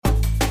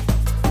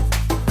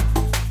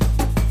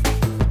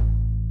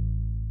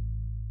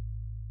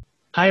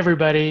Hi,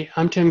 everybody.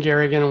 I'm Tim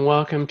Garrigan, and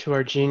welcome to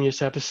our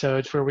Genius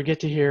episodes where we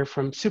get to hear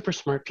from super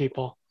smart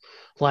people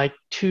like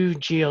two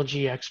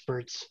GLG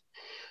experts,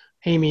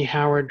 Amy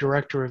Howard,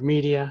 Director of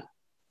Media,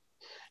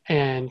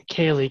 and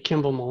Kalie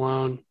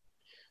Kimball-Malone,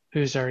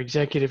 who's our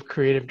Executive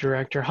Creative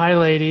Director. Hi,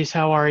 ladies.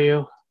 How are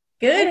you?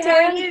 Good, Hey, how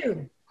are Tim.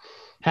 you?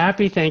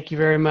 Happy. Thank you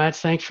very much.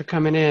 Thanks for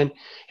coming in.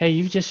 Hey,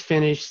 you've just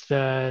finished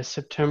the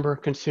September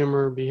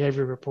Consumer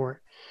Behavior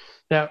Report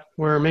that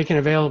we're making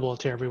available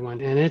to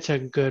everyone, and it's a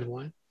good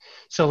one.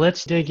 So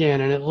let's dig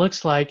in, and it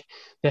looks like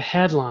the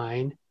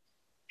headline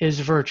is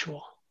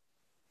virtual.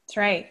 That's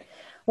right.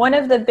 One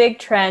of the big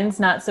trends,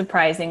 not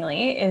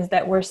surprisingly, is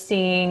that we're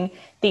seeing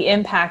the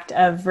impact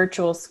of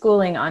virtual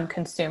schooling on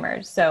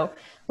consumers. So,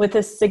 with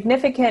a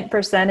significant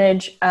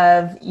percentage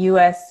of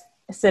US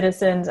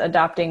citizens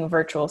adopting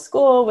virtual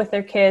school with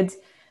their kids,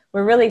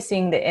 we're really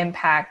seeing the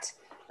impact.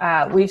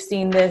 We've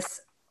seen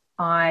this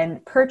on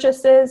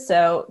purchases.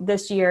 So,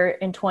 this year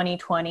in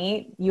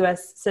 2020,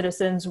 US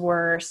citizens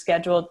were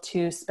scheduled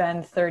to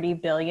spend $30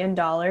 billion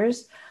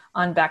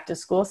on back to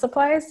school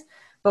supplies.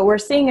 But we're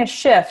seeing a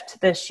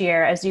shift this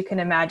year, as you can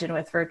imagine,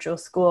 with virtual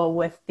school,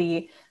 with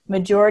the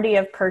majority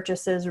of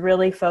purchases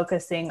really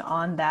focusing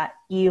on that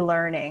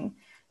e-learning.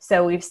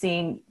 So we've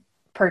seen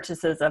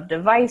purchases of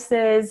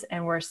devices,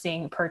 and we're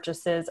seeing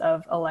purchases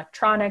of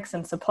electronics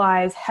and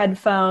supplies,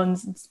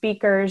 headphones and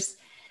speakers.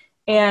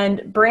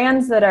 And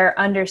brands that are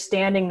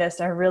understanding this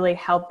are really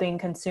helping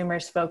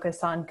consumers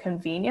focus on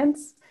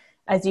convenience.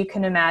 As you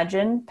can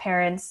imagine,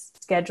 parents'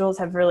 schedules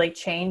have really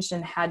changed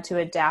and had to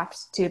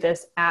adapt to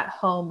this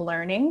at-home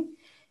learning.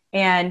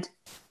 And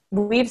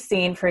we've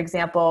seen, for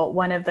example,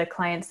 one of the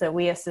clients that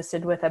we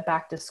assisted with a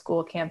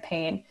back-to-school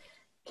campaigns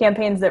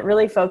that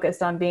really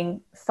focused on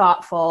being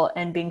thoughtful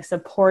and being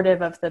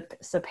supportive of the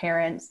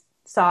parents,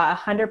 saw a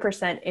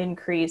 100%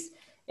 increase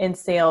in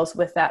sales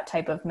with that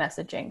type of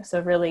messaging. So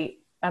really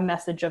a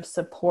message of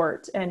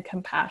support and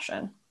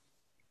compassion.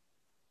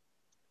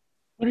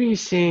 What are you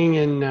seeing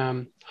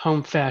in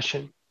home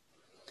fashion?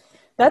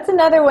 That's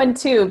another one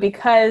too,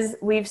 because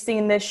we've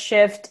seen this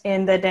shift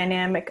in the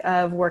dynamic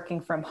of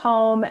working from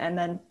home and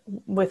then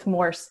with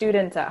more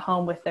students at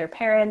home with their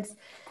parents.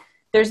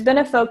 There's been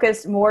a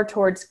focus more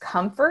towards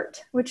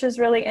comfort, which is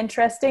really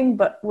interesting,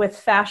 but with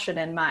fashion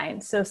in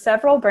mind. So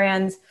several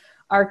brands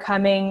are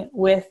coming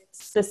with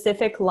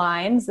specific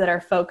lines that are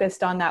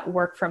focused on that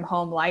work from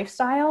home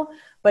lifestyle,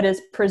 but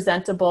is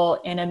presentable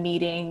in a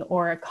meeting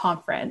or a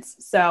conference.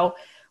 So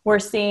we're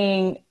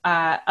seeing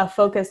a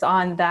focus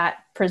on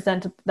that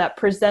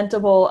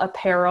presentable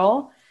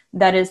apparel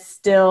that is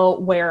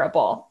still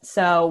wearable.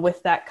 So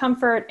with that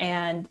comfort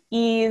and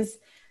ease,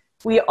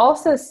 we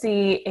also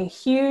see a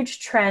huge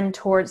trend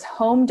towards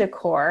home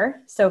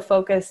decor. So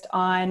focused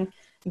on,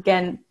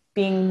 again,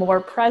 being more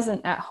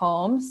present at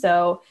home.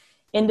 So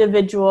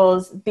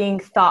individuals being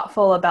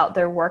thoughtful about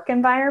their work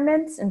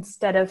environments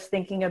instead of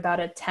thinking about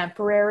a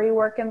temporary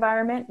work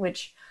environment,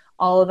 which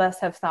all of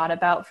us have thought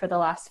about for the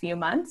last few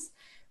months.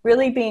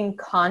 Really being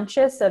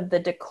conscious of the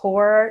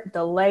decor,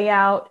 the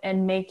layout,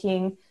 and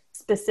making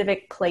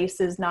specific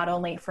places not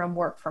only from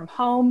work from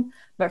home,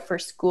 but for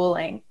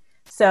schooling.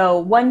 So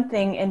one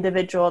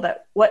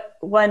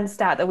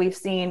stat that we've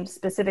seen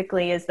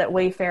specifically is that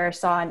Wayfair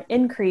saw an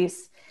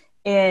increase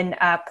in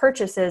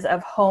purchases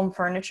of home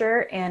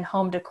furniture and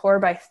home decor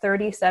by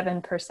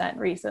 37%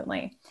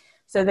 recently.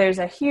 So there's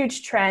a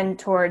huge trend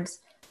towards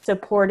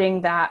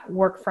supporting that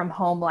work from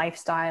home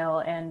lifestyle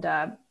and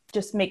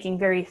just making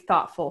very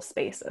thoughtful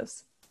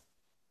spaces.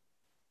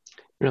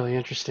 Really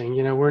interesting.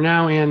 You know, we're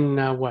now in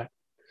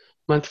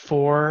month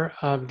 4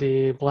 of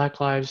the Black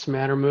Lives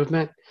Matter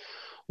movement.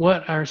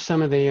 What are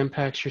some of the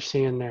impacts you're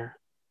seeing there?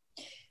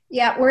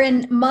 Yeah, we're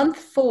in month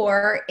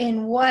 4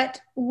 in what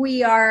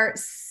we are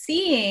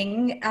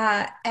seeing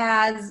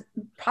as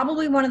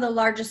probably one of the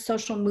largest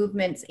social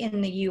movements in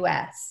the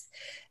US.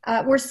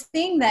 We're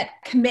seeing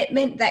that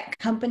commitment that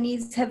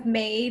companies have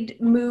made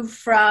move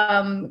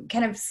from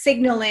kind of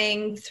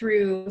signaling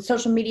through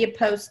social media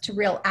posts to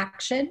real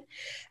action.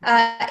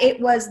 It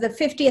was the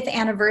 50th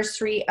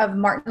anniversary of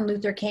Martin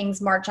Luther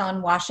King's March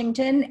on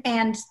Washington.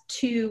 And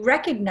to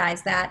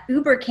recognize that,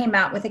 Uber came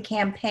out with a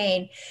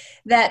campaign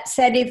that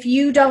said, if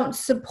you don't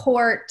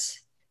support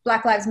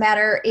Black Lives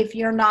Matter, if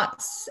you're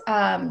not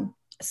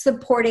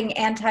supporting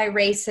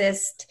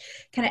anti-racist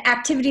kind of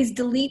activities,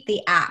 delete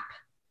the app.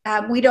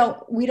 We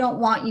don't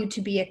want you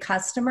to be a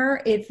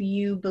customer if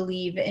you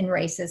believe in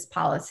racist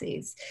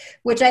policies,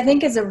 which I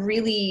think is a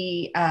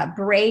really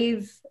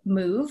brave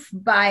move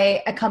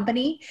by a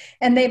company.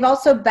 And they've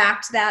also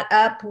backed that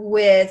up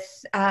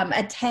with a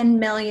 $10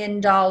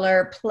 million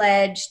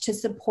pledge to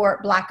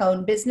support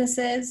Black-owned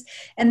businesses.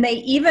 And they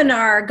even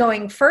are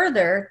going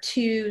further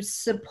to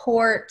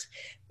support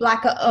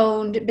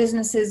Black-owned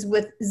businesses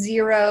with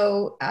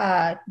zero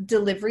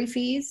delivery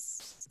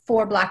fees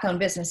for Black-owned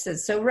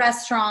businesses, so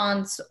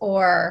restaurants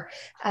or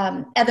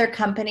other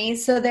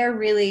companies. So they're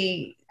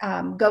really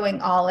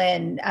going all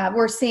in.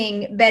 We're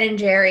seeing Ben and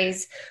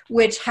Jerry's,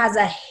 which has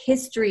a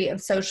history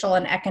of social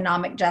and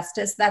economic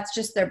justice. That's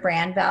just their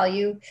brand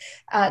value.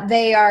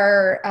 They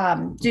are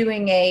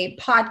doing a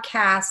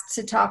podcast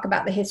to talk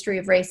about the history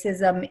of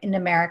racism in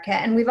America.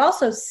 And we've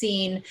also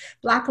seen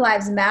Black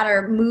Lives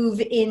Matter move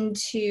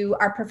into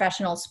our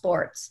professional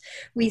sports.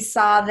 We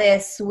saw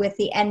this with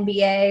the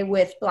NBA,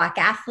 with Black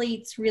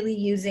athletes really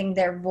using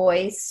their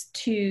voice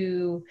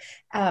to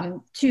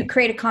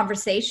create a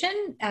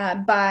conversation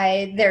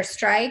by their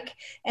strike.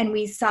 And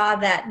we saw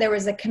that there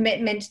was a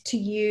commitment to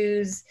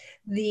use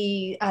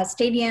the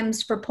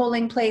stadiums for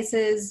polling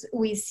places.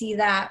 We see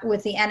that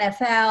with the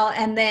NFL,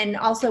 and then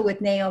also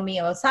with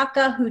Naomi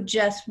Osaka, who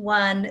just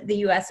won the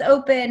US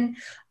Open,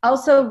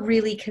 also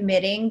really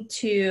committing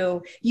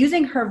to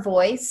using her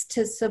voice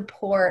to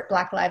support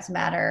Black Lives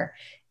Matter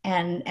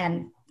and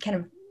kind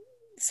of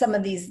some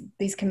of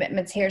these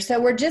commitments here. So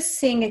we're just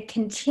seeing a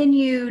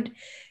continued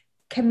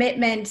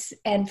commitment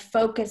and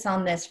focus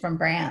on this from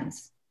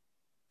brands.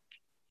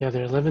 Yeah,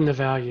 they're living the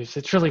values.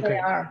 It's really great. They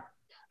are.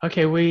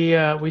 Okay,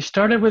 we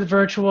started with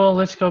virtual.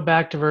 Let's go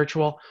back to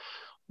virtual.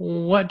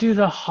 What do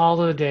the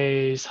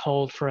holidays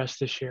hold for us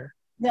this year?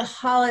 The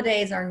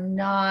holidays are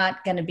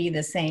not going to be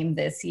the same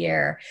this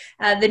year.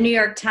 The New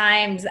York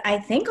Times, I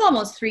think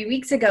almost 3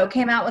 weeks ago,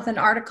 came out with an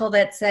article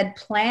that said,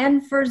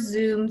 plan for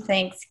Zoom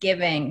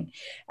Thanksgiving.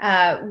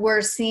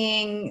 We're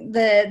seeing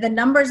the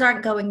numbers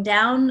aren't going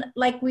down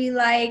like we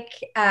like.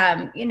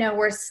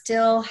 We're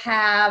still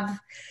have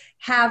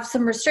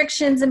some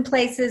restrictions in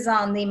places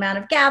on the amount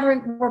of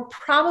gathering. We're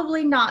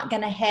probably not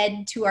going to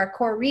head to our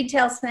core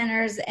retail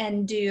centers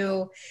and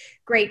do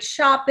great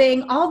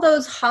shopping. All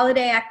those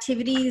holiday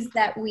activities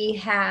that we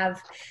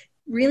have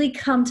really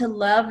come to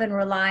love and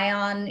rely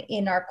on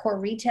in our core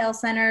retail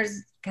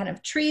centers, kind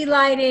of tree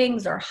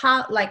lightings or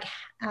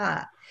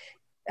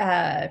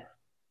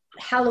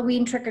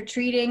Halloween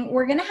trick-or-treating,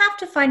 we're going to have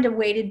to find a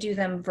way to do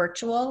them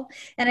virtual.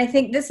 And I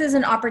think this is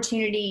an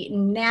opportunity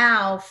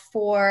now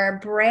for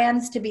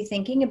brands to be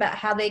thinking about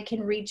how they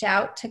can reach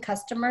out to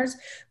customers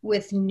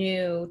with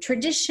new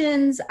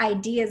traditions,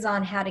 ideas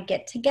on how to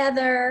get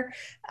together,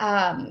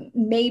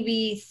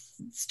 maybe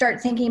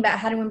start thinking about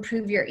how to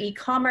improve your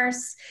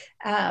e-commerce,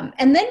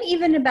 and then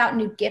even about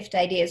new gift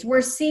ideas.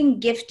 We're seeing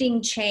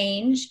gifting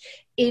change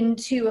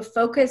into a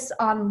focus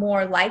on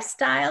more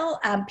lifestyle.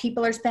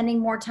 People are spending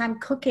more time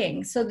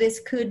cooking. So this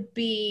could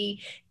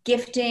be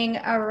gifting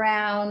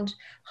around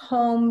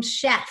home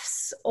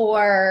chefs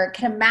or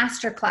kind of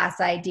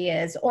masterclass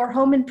ideas or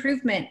home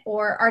improvement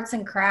or arts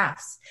and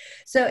crafts.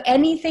 So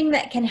anything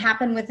that can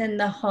happen within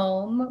the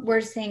home,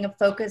 we're seeing a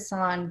focus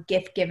on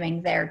gift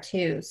giving there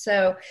too.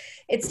 So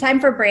it's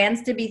time for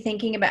brands to be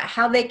thinking about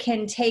how they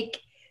can take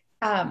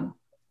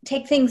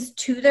things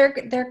to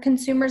their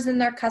consumers and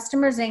their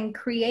customers and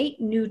create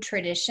new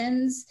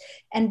traditions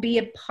and be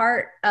a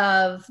part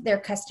of their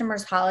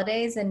customers'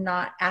 holidays and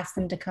not ask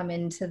them to come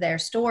into their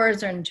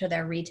stores or into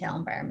their retail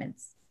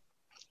environments.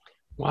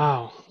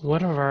 Wow.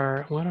 What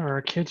are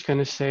our kids going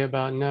to say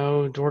about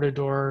no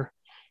door-to-door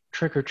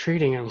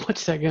trick-or-treating, and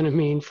what's that going to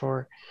mean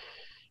for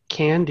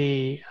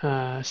candy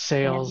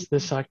sales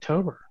this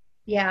October?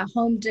 Yeah,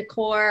 home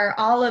decor,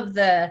 all of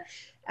the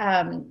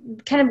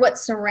kind of what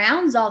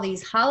surrounds all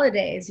these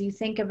holidays. You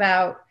think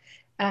about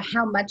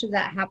how much of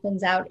that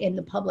happens out in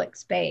the public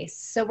space.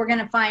 So we're going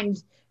to find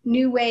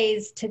new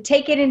ways to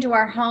take it into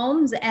our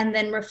homes and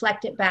then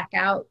reflect it back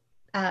out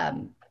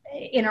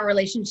in our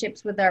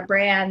relationships with our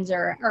brands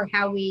or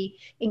how we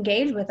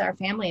engage with our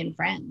family and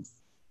friends.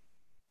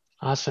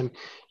 Awesome.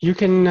 You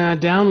can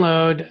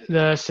download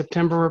the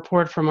September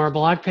report from our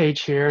blog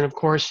page here. And of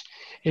course,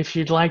 if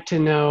you'd like to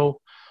know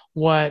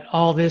what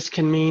all this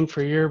can mean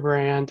for your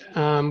brand,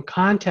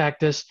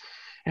 contact us,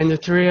 and the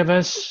three of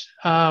us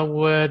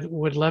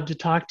would love to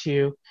talk to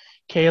you.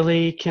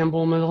 Kalie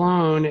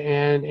Kimball-Malone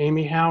and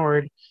Amy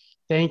Howard,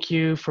 thank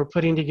you for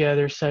putting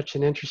together such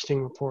an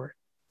interesting report.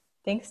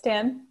 Thanks,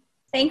 Tim.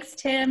 Thanks,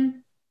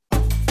 Tim.